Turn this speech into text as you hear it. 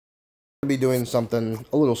be doing something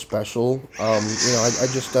a little special. I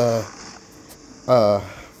just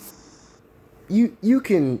you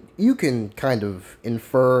can kind of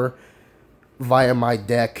infer via my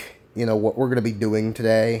deck, what we're gonna be doing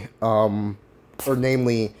today. Or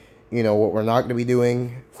namely, what we're not gonna be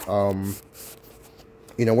doing. We're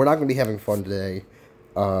not gonna be having fun today.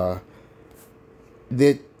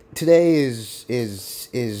 That today it's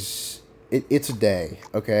a day,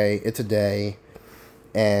 okay? It's a day,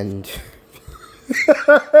 and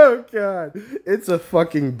oh god, it's a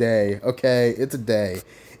fucking day, okay? It's a day.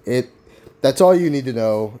 That's all you need to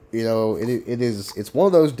know. It's one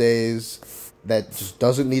of those days that just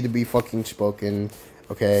doesn't need to be fucking spoken,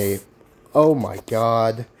 okay? Oh my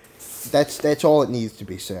god, that's all it needs to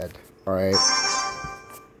be said. All right,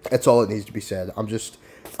 that's all it needs to be said. I'm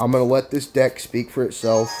gonna let this deck speak for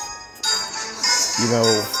itself. I'm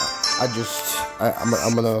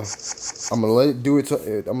gonna let it do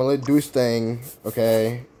its thing,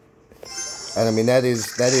 okay? And I mean that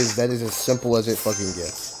is as simple as it fucking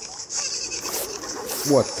gets.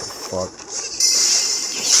 What the fuck?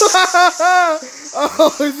 Oh,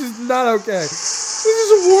 this is not okay. This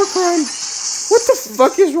is a war crime. What the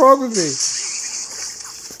fuck is wrong with me?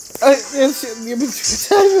 I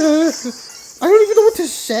don't even know what to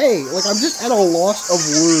say. Like, I'm just at a loss of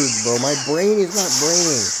words, bro. My brain is not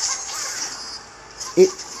braining.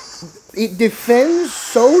 It defends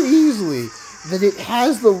so easily that it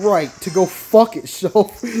has the right to go fuck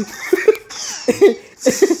itself.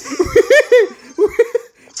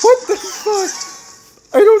 What the fuck?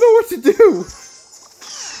 I don't know what to do.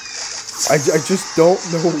 I just don't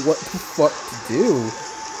know what the fuck to do.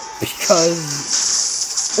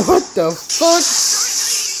 Because... what the fuck?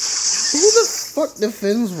 Who the fuck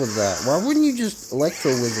defends with that? Why wouldn't you just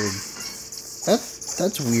Electro Wizard?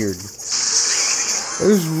 That's weird. That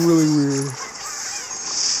is really weird.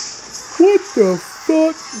 What the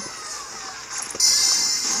fuck?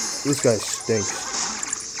 This guy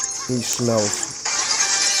stinks. He smells.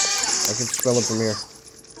 I can smell it from here.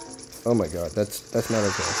 Oh my god, that's not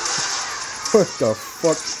okay. What the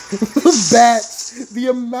fuck? The bats! The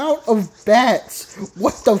amount of bats!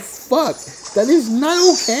 What the fuck? That is not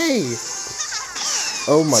okay!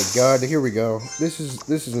 Oh my god, here we go. This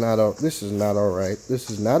is not alright. This is not okay. This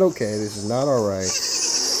is not alright.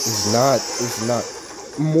 This is not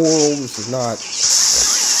moral. This is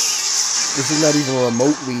not even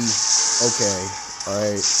remotely okay.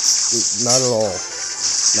 Alright? Not at all.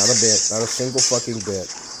 Not a bit. Not a single fucking bit.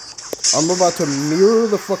 I'm about to mirror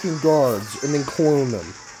the fucking guards and then clone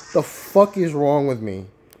them. The fuck is wrong with me?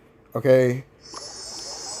 Okay?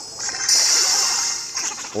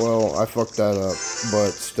 Well, I fucked that up,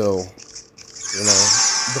 but still,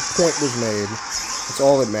 the point was made. That's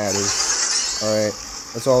all that matters. Alright?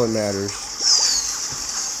 That's all that matters.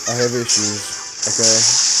 I have issues, okay?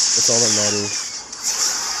 That's all that matters.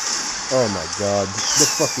 Oh my god.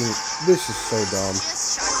 This is so dumb.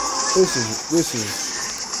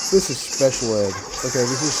 This is special ed. Okay,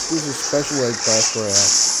 this is special ed Clash Royale.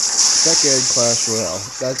 Spec ed Clash Royale.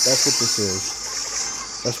 That's what this is.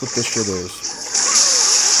 That's what this shit is.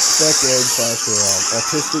 Spec ed Clash Royale.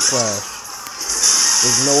 Autistic Clash.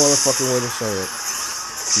 There's no other fucking way to say it.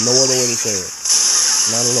 No other way to say it.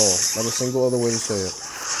 Not at all. Not a single other way to say it.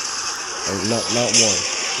 And not one.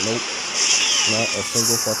 Nope. Not a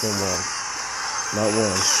single fucking one. Not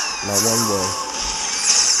one. Not one way.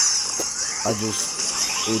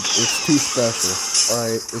 It's too special.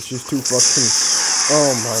 Alright, it's just too fucking,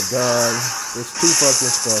 oh my god. It's too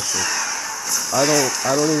fucking special. I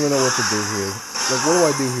don't even know what to do here. Like, what do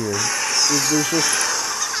I do here?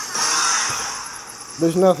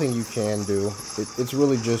 There's nothing you can do. It's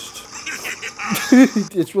really just,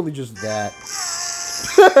 it's really just that.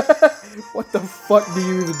 What the fuck do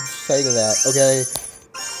you even say to that, okay?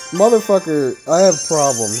 Motherfucker, I have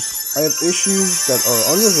problems. I have issues that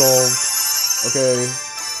are unresolved, okay?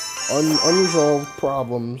 Unresolved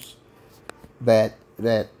problems that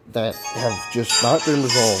have just not been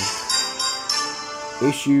resolved.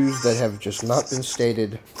 Issues that have just not been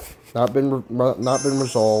stated, not been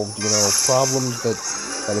resolved. Problems that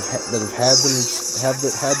have had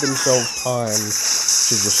themselves time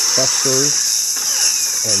to just fester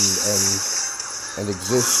and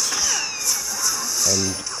exist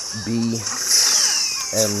and be,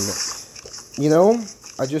 and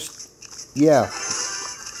I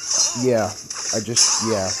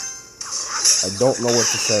don't know what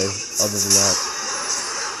to say other than that.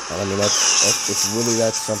 And I mean, it's really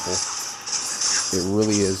that simple. It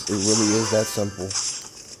really is that simple.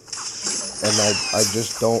 And I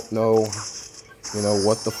just don't know,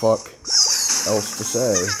 what the fuck else to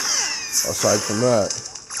say aside from that.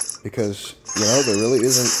 because, you know, there really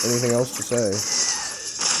isn't anything else to say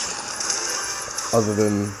other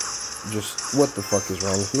than just, what the fuck is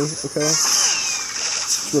wrong with me, okay?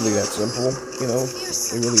 It's really that simple, you know?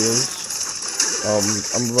 It really is.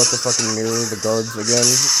 I'm about to fucking mirror the guards again.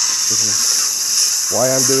 This is why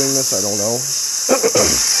I'm doing this, I don't know.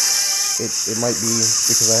 It might be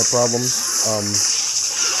because I have problems,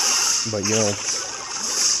 but, you know,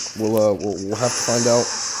 we'll have to find out.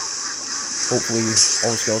 Hopefully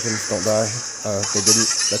all the skeletons don't die. They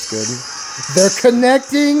didn't. That's good. They're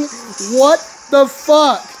connecting? What the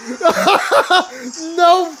fuck?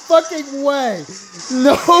 No fucking way.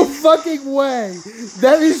 No fucking way.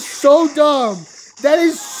 That is so dumb. That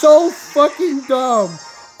is so fucking dumb.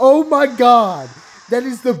 Oh my god. That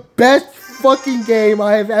is the best fucking game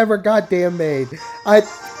I have ever goddamn made.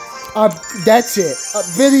 That's it.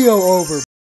 Video over.